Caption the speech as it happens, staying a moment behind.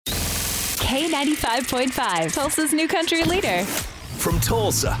K95.5, Tulsa's new country leader. From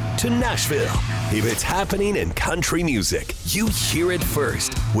Tulsa to Nashville, if it's happening in country music, you hear it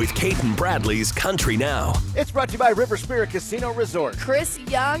first with Cait and Bradley's Country Now. It's brought to you by River Spirit Casino Resort. Chris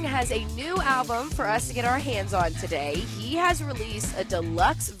Young has a new album for us to get our hands on today. He has released a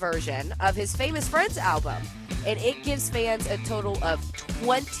deluxe version of his Famous Friends album, and it gives fans a total of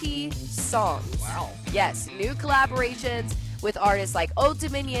 20 songs. Wow. Yes, new collaborations with artists like Old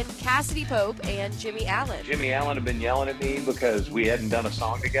Dominion, Cassidy Pope, and Jimmy Allen. Jimmy Allen had been yelling at me because we hadn't done a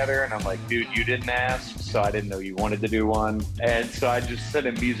song together, and I'm like, dude, you didn't ask, so I didn't know you wanted to do one. And so I just sent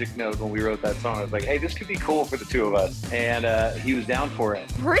a music note when we wrote that song. I was like, hey, this could be cool for the two of us. And he was down for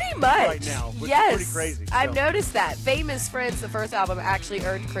it. Pretty much. Right now, which yes. is pretty crazy. So. I've noticed that. Famous Friends, the first album, actually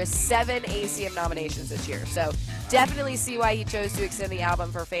earned Chris 7 ACM nominations this year. So definitely see why he chose to extend the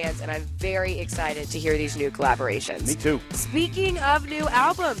album for fans, and I'm very excited to hear these new collaborations. Me too. Speaking of new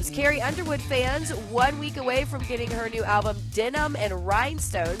albums, Carrie Underwood fans 1 week away from getting her new album Denim and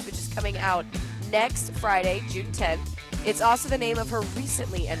Rhinestones, which is coming out next Friday, June 10th. It's also the name of her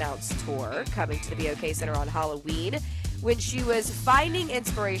recently announced tour coming to the BOK Center on Halloween. When she was finding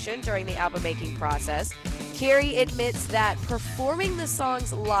inspiration during the album making process, Carrie admits that performing the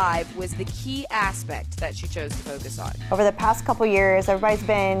songs live was the key aspect that she chose to focus on. Over the past couple years, everybody's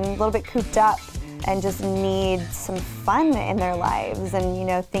been a little bit cooped up and just need some fun in their lives,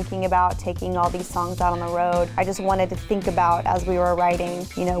 and thinking about taking all these songs out on the road. I just wanted to think about, as we were writing,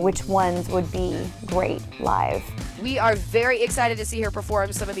 which ones would be great live. We are very excited to see her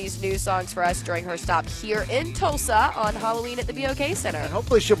perform some of these new songs for us during her stop here in Tulsa on Halloween at the BOK Center. And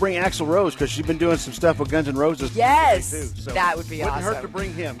hopefully she'll bring Axl Rose, because she's been doing some stuff with Guns N' Roses. Yes, too, so that would be awesome. Wouldn't hurt to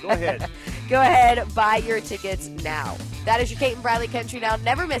bring him. Go ahead. Go ahead, buy your tickets now. That is your Cait and Bradley Country Now.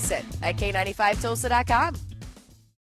 Never miss it at K95Tulsa.com.